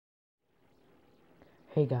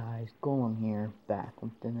Hey guys, Golem here, back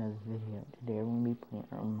with another video. Today we're going to be playing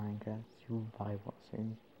our Minecraft survival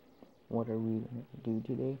series. What are we going to do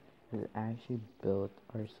today is actually build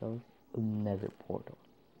ourselves a nether portal.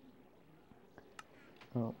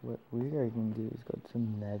 What we are going to do is go to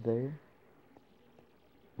nether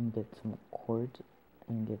and get some quartz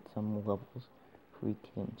and get some levels we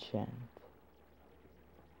can enchant.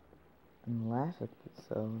 In the last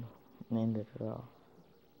episode, we ended it off.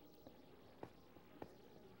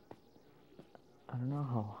 I don't know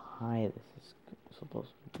how high this is supposed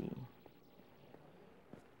to be.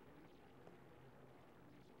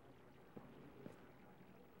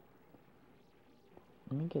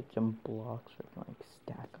 Let me get some blocks we can like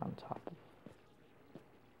stack on top of.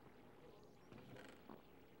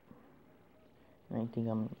 And I think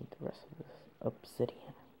I'm gonna need the rest of this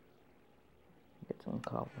obsidian. Get some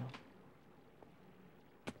cobble.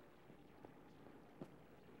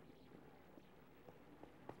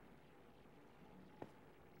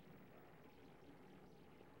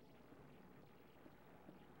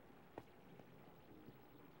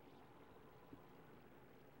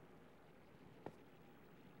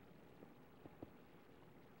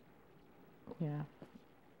 Yeah,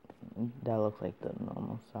 that looks like the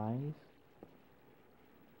normal size.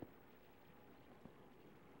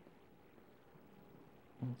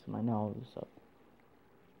 That's my nose up.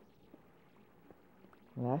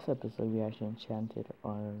 Last episode we actually enchanted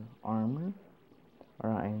our armor,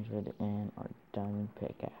 our iron sword, and our diamond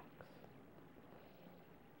pickaxe.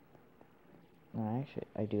 Now actually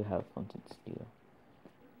I do have flint steel.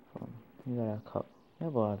 We got we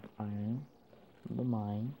have a lot of iron, the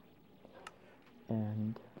mine,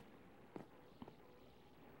 and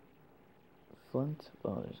flint.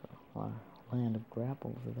 Oh, there's a land of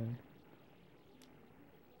gravel over there.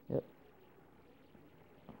 Yep.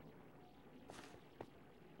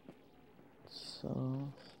 So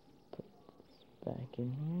put this back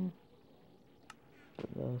in here.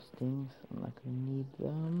 Put those things. I'm not gonna need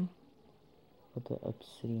them. Put the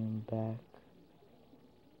obsidian back.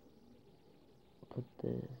 Put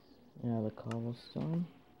this. Yeah, the cobblestone.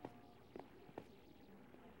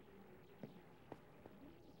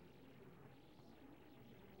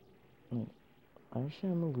 Actually,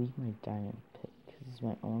 I'm gonna leave my diamond pick because it's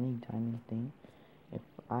my only diamond thing. If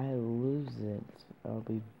I lose it, I'll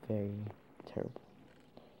be very terrible.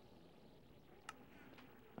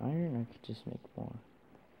 Iron, I could just make more.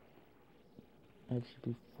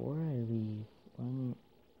 Actually, before I leave, let me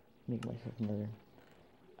make myself another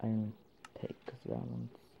iron pick because that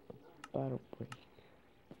one's about to break.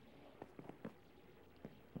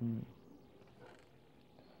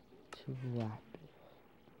 Too rapid.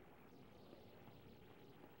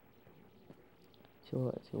 So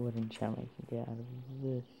let's see what enchantment I can get out of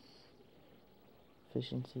this.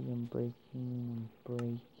 Efficiency, I'm breaking.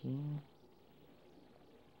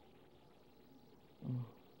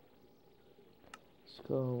 Let's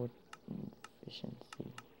go with efficiency.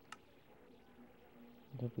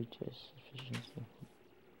 That'll be just efficiency.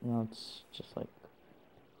 No, it's just like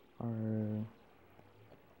our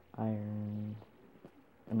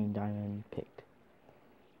diamond pick.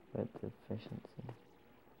 But the efficiency.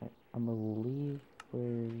 I'm gonna leave.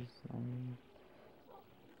 I'm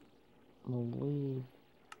gonna leave.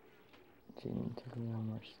 Didn't take a lot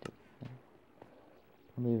more stick.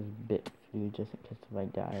 I'll leave a bit of food just in case if I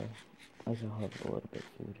die. I still have a little bit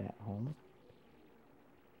of food at home.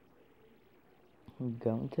 I'm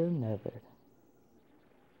going to the nether.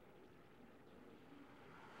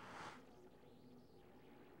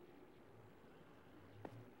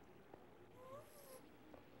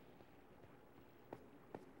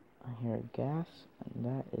 I hear a gas, and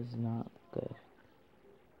that is not good.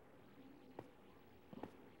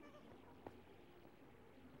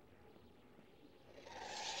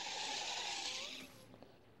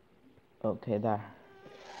 Okay, that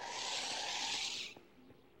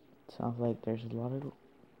sounds like there's a lot of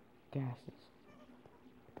gases.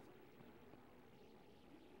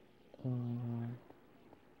 Oh my god.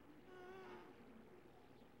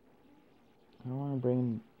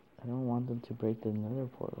 I don't want them to break the nether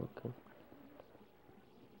portal because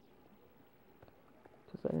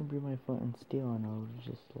I didn't bring my flint and steel and I would have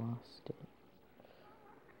just lost it.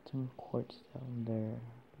 Some quartz down there.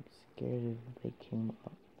 I'm scared if they came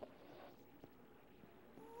up.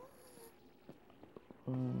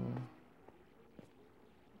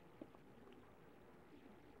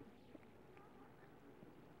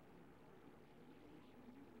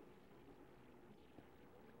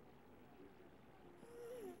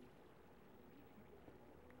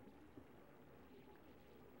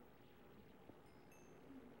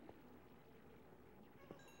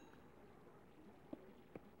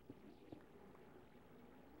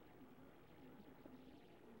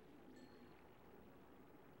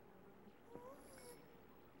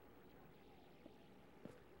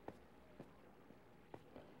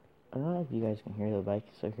 I don't know if you guys can hear the bike,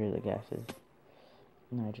 so hear the gases.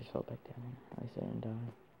 No, I just fell back down here. At least I didn't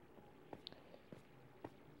die.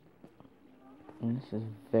 And this is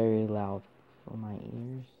very loud for my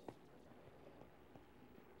ears.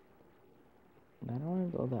 And I don't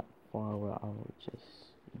want to go that far where I would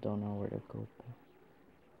just don't know where to go.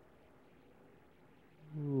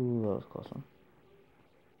 Ooh, that was a close one.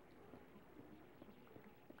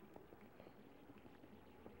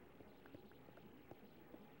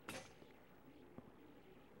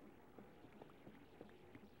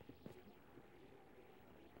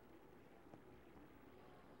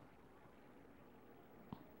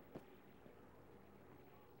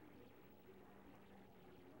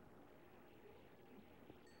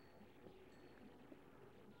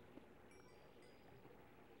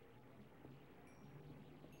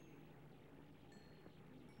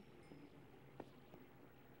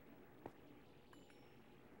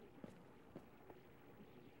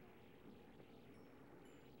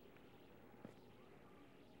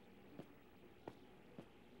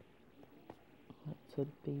 It's a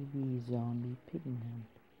baby zombie pigman.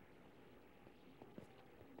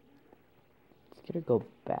 It's gonna go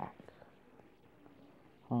back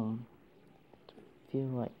home. I feel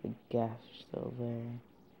like the gas is still there.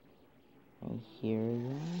 I hear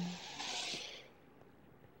them.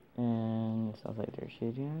 And it sounds like they're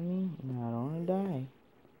shooting at me. And I don't wanna die.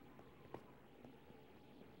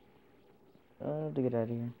 I have to get out of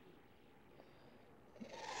here.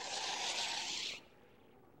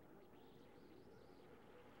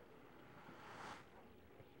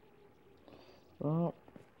 Well,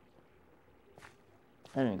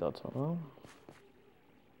 I didn't go too low.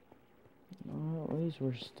 Well, at least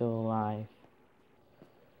we're still alive.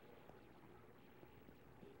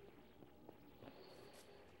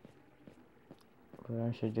 What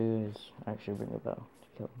I should do is actually bring a bow to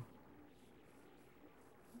kill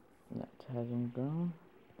him. That hasn't grown.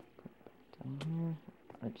 Put it back down here.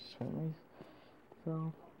 I just hurt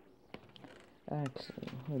myself. Actually,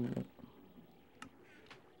 wait a minute.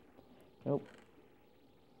 Nope.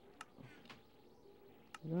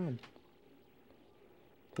 No.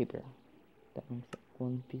 Paper. That makes up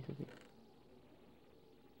one piece of it.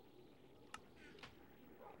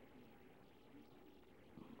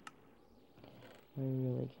 I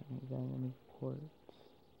really can't get any quartz.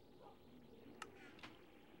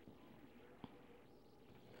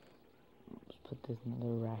 Let's put this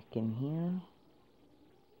another rack in here.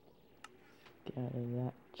 Get out of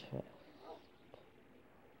that chest.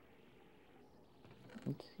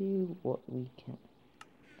 Let's see what we can.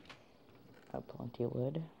 Have plenty of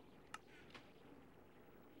wood.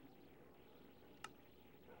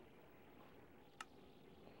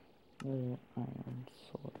 Another iron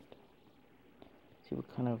sword. See what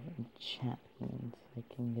kind of enchantments I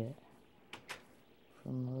can get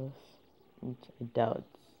from this. Which I doubt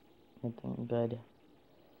it's nothing good.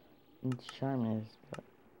 It's sharpness, but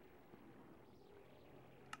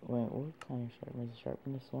wait, what kind of sharpness?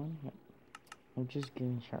 Sharpness 1? Yep. I'm just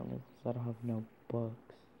getting sharpness because I don't have no books.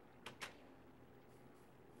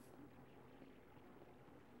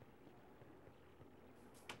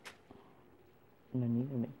 And I need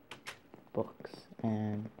to make books,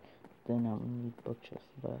 and then I'm gonna need bookshelves,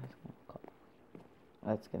 but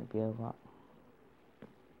that's gonna be a lot.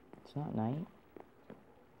 It's not night.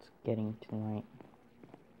 It's getting to night.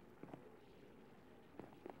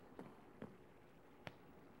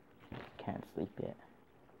 Can't sleep yet.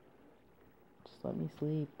 Just let me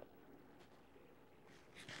sleep.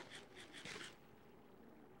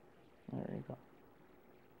 There we go.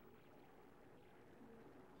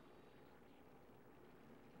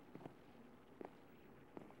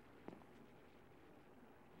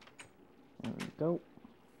 There we go.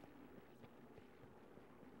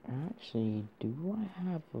 Actually, do I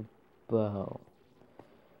have a bow?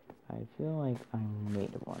 I feel like I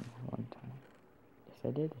made one time. Yes,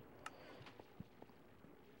 I did.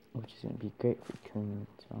 Which is going to be great for killing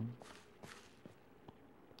some.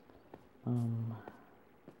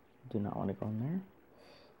 Do not want to go in there.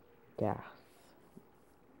 Gas.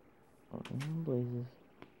 Blazes.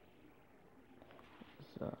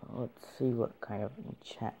 So, let's see what kind of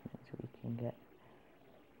enchantments we can get.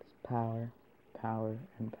 It's power,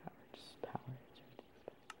 and power. Just power.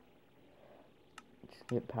 Just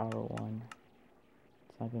get power 1.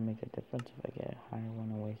 It's not going to make a difference if I get a higher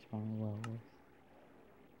one away from levels.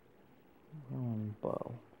 One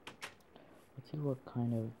bow. Let's see what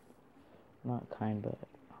kind of, not kind, but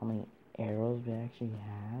how many arrows we actually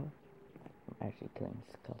have. I'm actually killing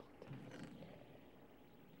skeletons.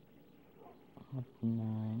 Up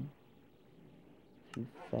 9. A few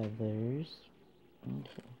feathers.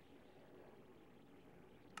 Okay.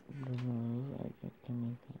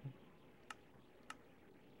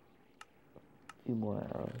 more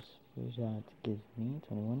arrows. Which that gives me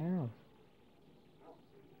 21 arrows.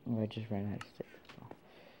 Oh, I just ran out of sticks. So.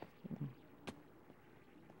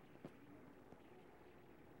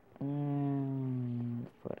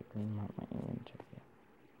 Gotta clean out my inventory.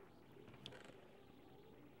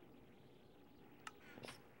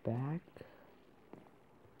 It's back.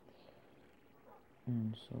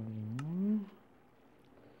 And so,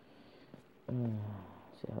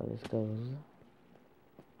 see how this goes.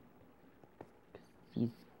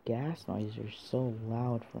 These gas noises are so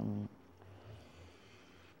loud for me.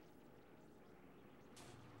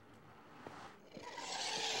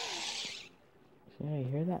 See, I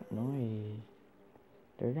hear that noise.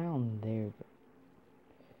 They're down there, but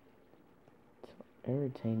it's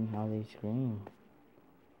irritating how they scream.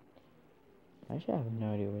 I should have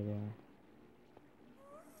no idea where they are.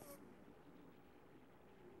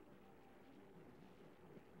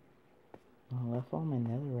 I left all my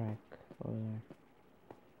netherrack over there.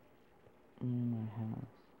 In my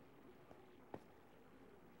house.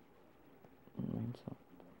 Mine's up.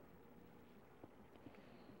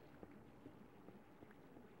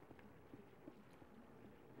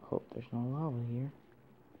 Hope there's no lava here.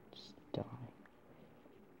 Just die.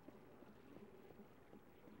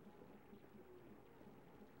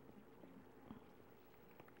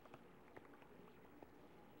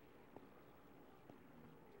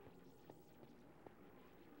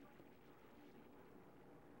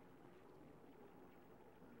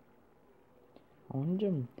 I want to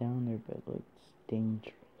jump down there, but like, it's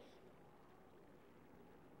dangerous.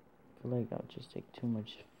 I feel like I'll just take too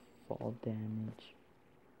much fall damage.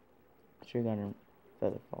 Sure got a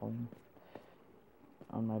feather falling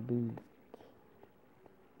on my boot.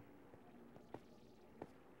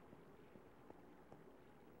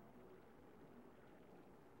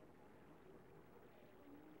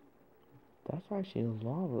 That's actually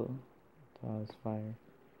lava. That was fire.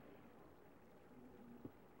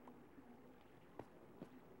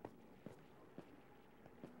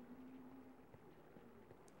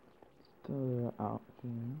 Go out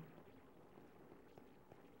here.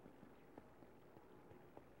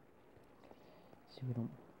 See we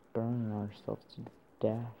don't burn ourselves to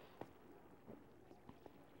death.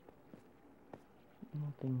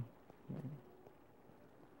 Nothing here.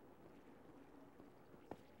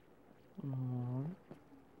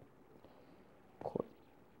 Quartz.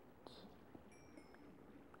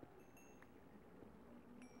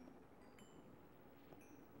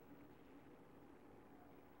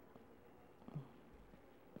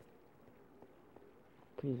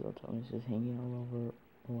 Please don't tell me it's just hanging all over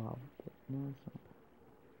the lava pit. No, it's not.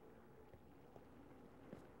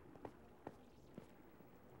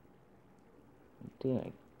 I think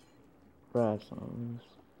I grabbed some of this.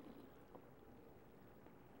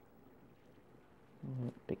 I'm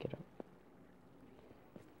gonna pick it up.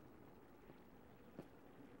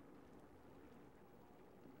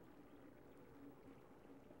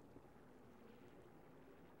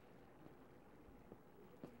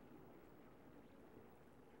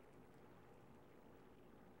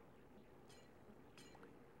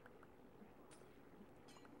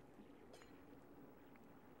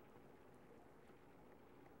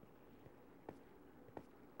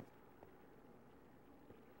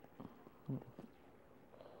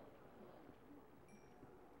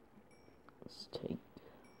 Let's take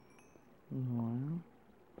more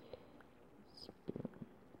spirit.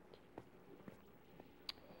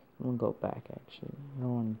 I'm gonna go back actually. I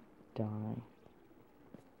don't want to die.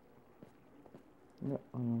 No,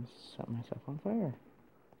 I'm gonna set myself on fire.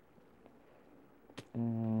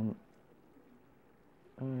 And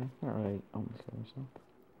not really almost killed myself.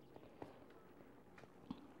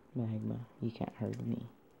 Magma, you can't hurt me.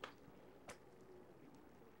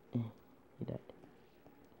 You died.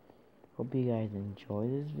 Hope you guys enjoy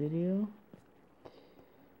this video.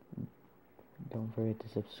 Don't forget to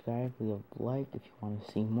subscribe, leave a like if you want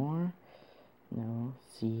to see more. Now,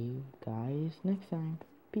 see you guys next time.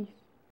 Peace.